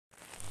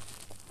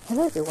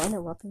Hello, everyone,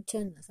 and welcome to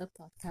another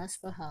podcast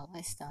for how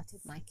I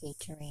started my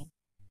catering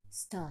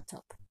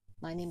startup.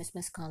 My name is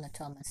Miss Carla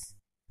Thomas.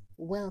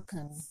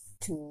 Welcome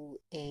to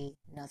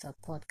another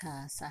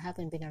podcast. I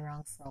haven't been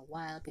around for a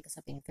while because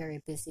I've been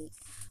very busy,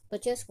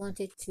 but just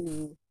wanted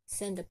to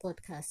send a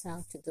podcast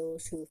out to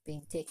those who've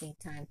been taking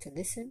time to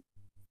listen.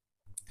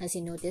 As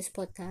you know, this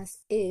podcast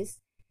is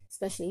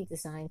specially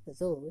designed for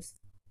those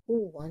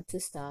who want to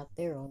start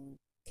their own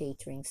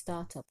catering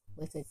startup,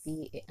 whether it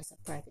be as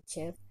a private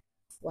chef,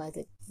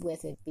 whether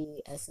it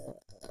be as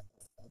a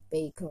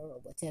baker or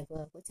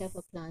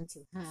whatever plans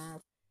you have.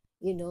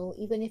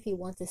 Even if you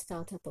want to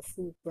start up a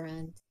food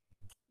brand,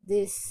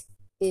 this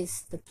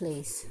is the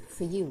place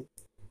for you.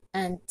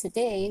 And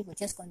today we're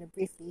just going to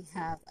briefly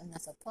have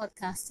another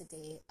podcast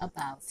today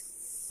about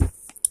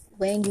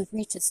when you've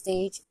reached a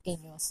stage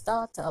in your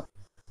startup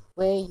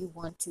where you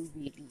want to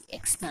really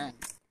expand.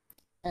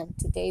 And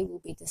today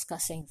we'll be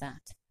discussing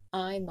that.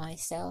 I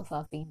myself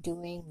have been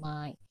doing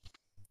my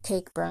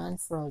cake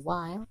brand for a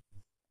while,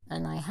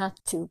 and I had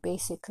to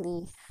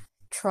basically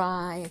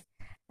try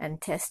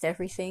and test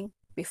everything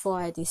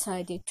before I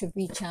decided to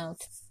reach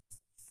out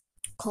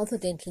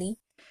confidently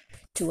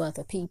to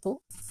other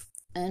people.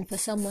 And for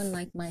someone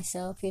like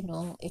myself, it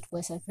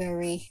was a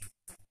very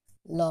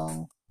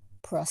long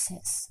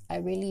process. I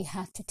really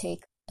had to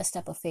take a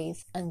step of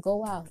faith and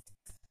go out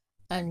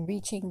and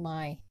getting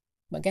my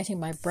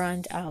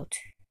brand out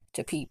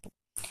to people.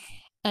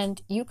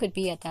 And you could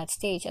be at that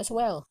stage as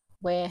well,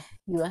 where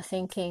you are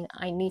thinking,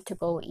 I need to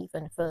go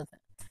even further.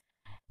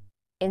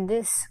 In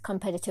this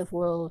competitive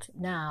world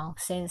now,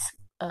 since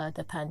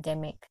the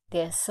pandemic,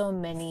 there's so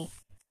many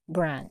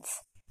brands.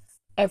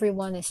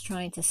 Everyone is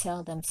trying to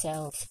sell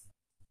themselves,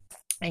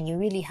 and you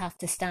really have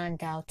to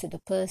stand out to the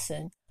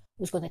person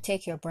who's going to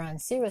take your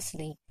brand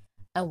seriously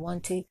and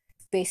want to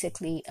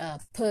basically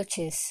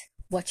purchase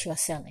what you're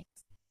selling.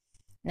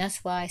 And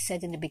that's why I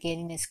said in the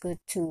beginning, it's good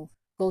to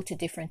go to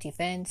different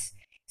events.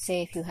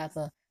 Say if you have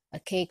a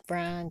cake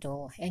brand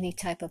or any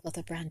type of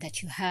other brand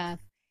that you have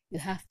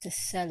to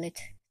sell it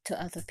to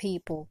other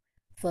people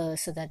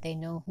first so that they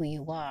know who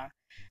you are.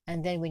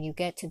 And then when you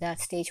get to that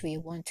stage where you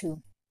want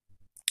to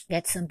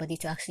get somebody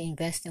to actually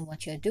invest in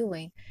what you're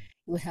doing,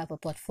 you would have a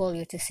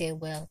portfolio to say,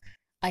 well,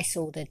 I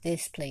sold at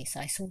this place,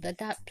 I sold at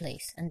that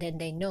place, and then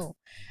they know.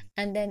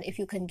 And then if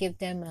you can give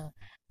them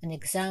an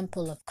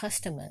example of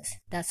customers,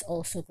 that's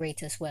also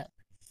great as well.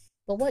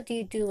 But what do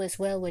you do as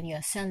well when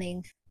you're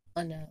selling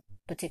on a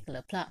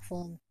particular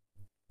platform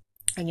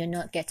and you're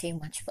not getting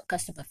much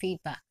customer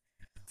feedback?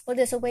 Well,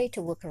 there's a way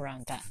to work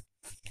around that.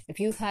 If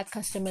you've had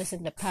customers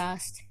in the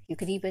past, you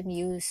could even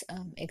use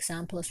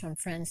examples from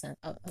friends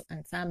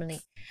and family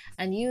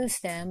and use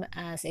them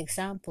as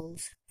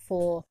examples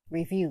for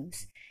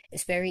reviews.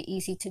 It's very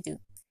easy to do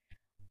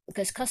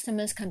because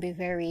customers can be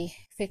very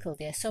fickle.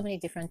 There are so many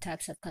different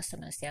types of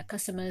customers. There are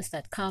customers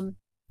that come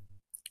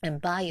and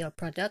buy your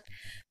product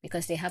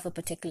because they have a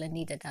particular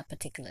need at that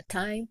particular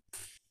time,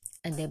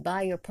 and they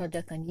buy your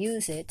product and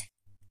use it,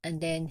 and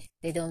then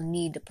they don't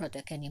need the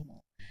product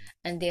anymore.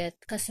 And there are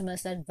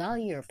customers that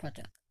value your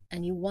product,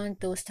 and you want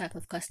those type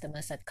of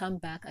customers that come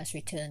back as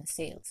return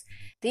sales.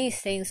 These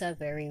things are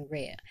very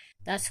rare.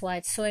 That's why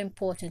it's so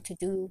important to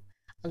do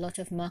a lot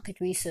of market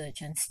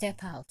research and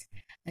step out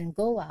and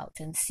go out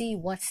and see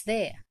what's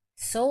there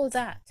so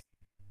that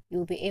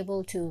you'll be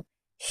able to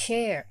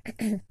share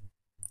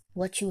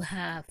what you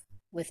have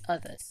with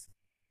others.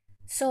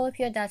 So if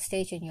you're at that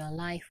stage in your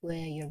life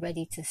where you're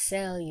ready to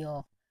sell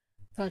your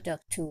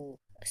product to,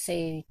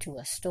 say, to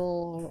a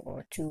store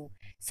or to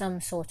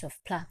some sort of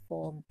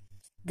platform,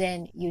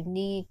 then you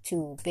need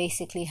to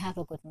basically have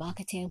a good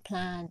marketing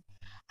plan,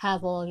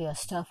 have all your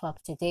stuff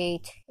up to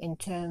date in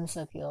terms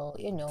of your,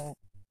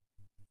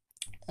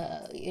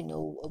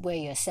 where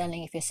you're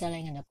selling. If you're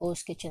selling in a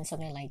ghost kitchen,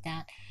 something like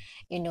that,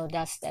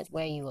 that's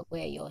where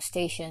you're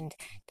stationed.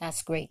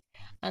 That's great.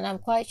 And I'm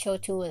quite sure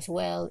too as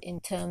well, in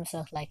terms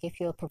of like if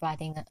you're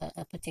providing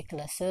a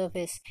particular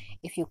service,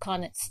 if you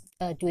can't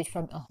do it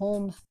from a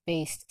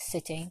home-based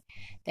setting,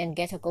 then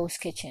get a ghost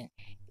kitchen,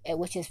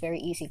 which is very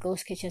easy.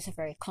 Ghost kitchens are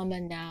very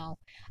common now.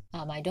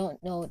 I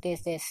don't know,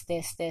 there's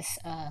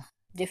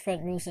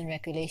different rules and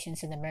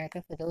regulations in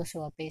America for those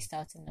who are based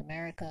out in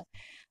America,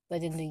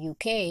 but in the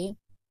UK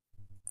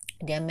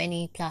there are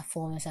many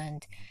platforms,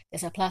 and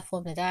there's a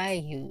platform that I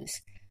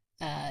use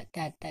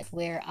that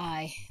where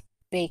I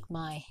bake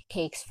my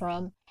cakes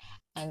from,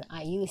 and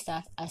I use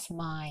that as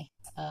my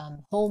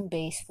home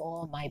base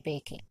for my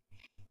baking.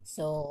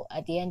 So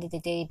at the end of the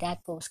day,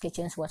 that ghost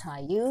kitchen is what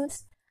I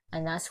use,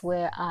 and that's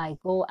where I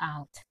go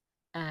out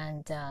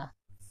and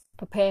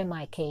prepare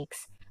my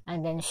cakes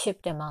and then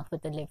ship them out for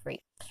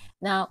delivery.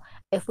 Now,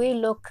 if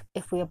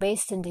we're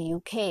based in the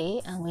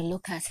UK and we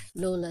look at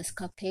Lola's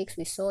Cupcakes,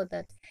 we saw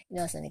that,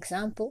 as an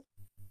example,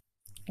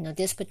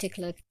 this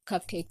particular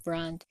cupcake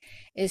brand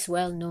is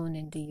well known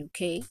in the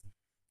UK.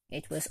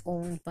 It was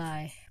owned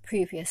by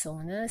previous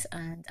owners,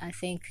 and I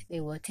think they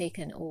were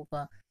taken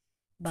over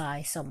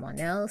by someone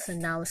else,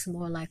 and now it's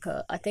more like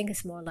a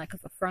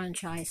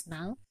franchise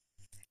now,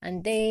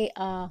 and they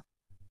are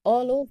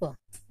all over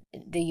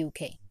the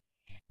UK.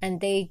 And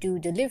they do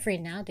delivery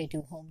now. They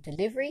do home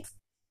delivery.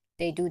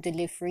 They do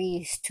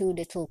deliveries to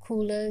little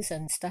coolers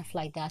and stuff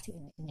like that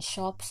in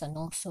shops, and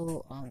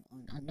also on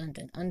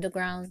London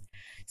Underground.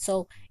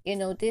 So,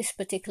 this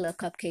particular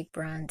cupcake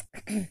brand,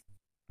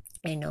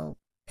 you know,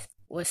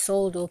 was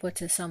sold over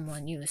to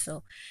someone new.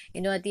 So,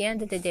 at the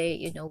end of the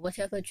day,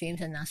 whatever dreams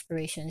and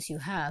aspirations you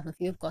have, if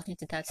you've gotten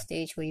to that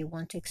stage where you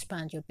want to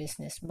expand your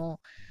business more,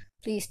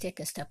 please take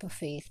a step of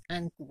faith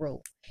and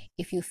grow.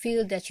 If you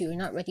feel that you're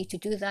not ready to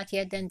do that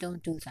yet, then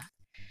don't do that.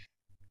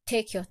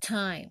 Take your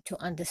time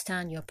to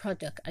understand your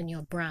product and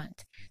your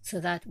brand, so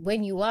that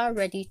when you are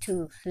ready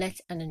to let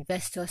an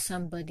investor,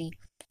 somebody,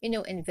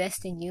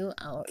 invest in you,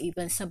 or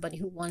even somebody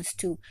who wants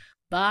to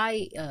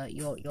buy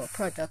your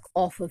product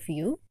off of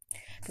you,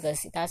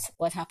 because that's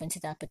what happened to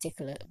that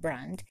particular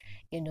brand.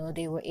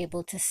 They were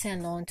able to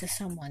sell on to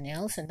someone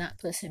else, and that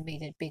person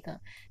made it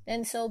bigger.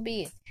 Then so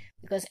be it,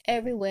 because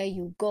everywhere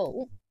you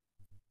go,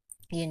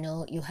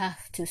 you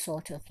have to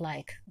sort of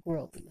like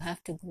grow. You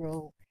have to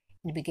grow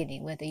in the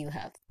beginning, whether you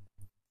have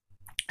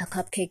a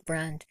cupcake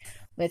brand,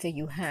 whether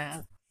you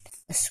have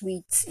a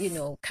sweets,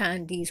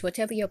 candies,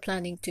 whatever you're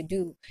planning to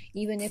do.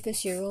 Even if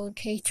it's your own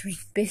catering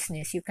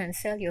business, you can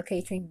sell your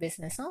catering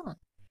business on.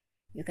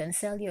 You can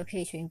sell your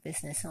catering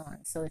business on.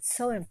 So it's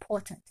so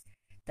important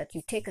that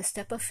you take a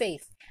step of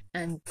faith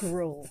and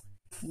grow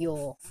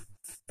your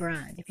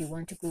brand. If you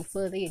want to go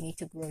further, you need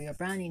to grow your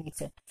brand. You need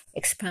to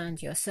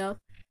expand yourself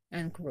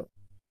and grow.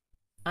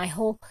 I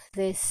hope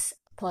this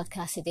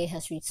podcast today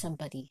has reached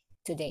somebody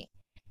today.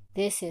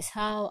 This is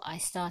how I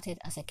started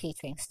as a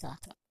catering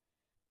startup.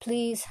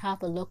 Please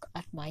have a look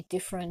at my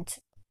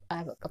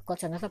I've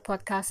got another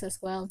podcast as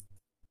well.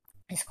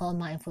 It's called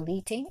Mindful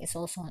Eating. It's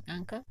also on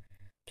Anchor.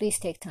 Please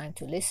take time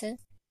to listen.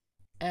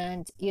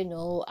 And,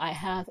 I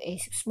have a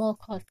small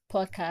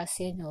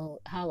podcast,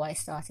 how I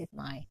started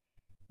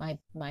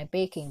my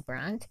baking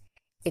brand.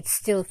 It's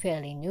still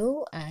fairly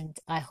new, and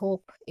I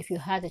hope if you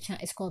had a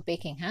chance, it's called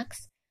Baking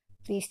Hacks.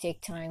 Please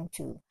take time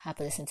to have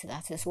a listen to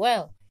that as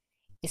well.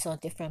 It's on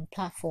different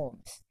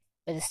platforms,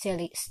 but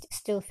it's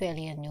still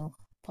fairly a new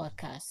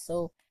podcast.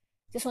 So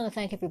just want to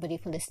thank everybody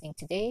for listening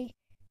today.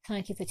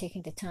 Thank you for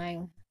taking the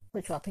time, for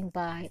dropping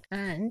by,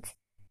 and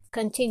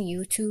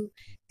continue to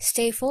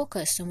stay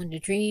focused on the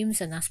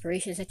dreams and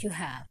aspirations that you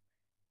have.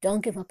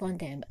 Don't give up on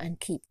them and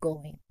keep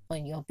going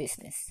on your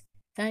business.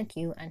 Thank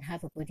you, and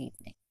have a good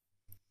evening.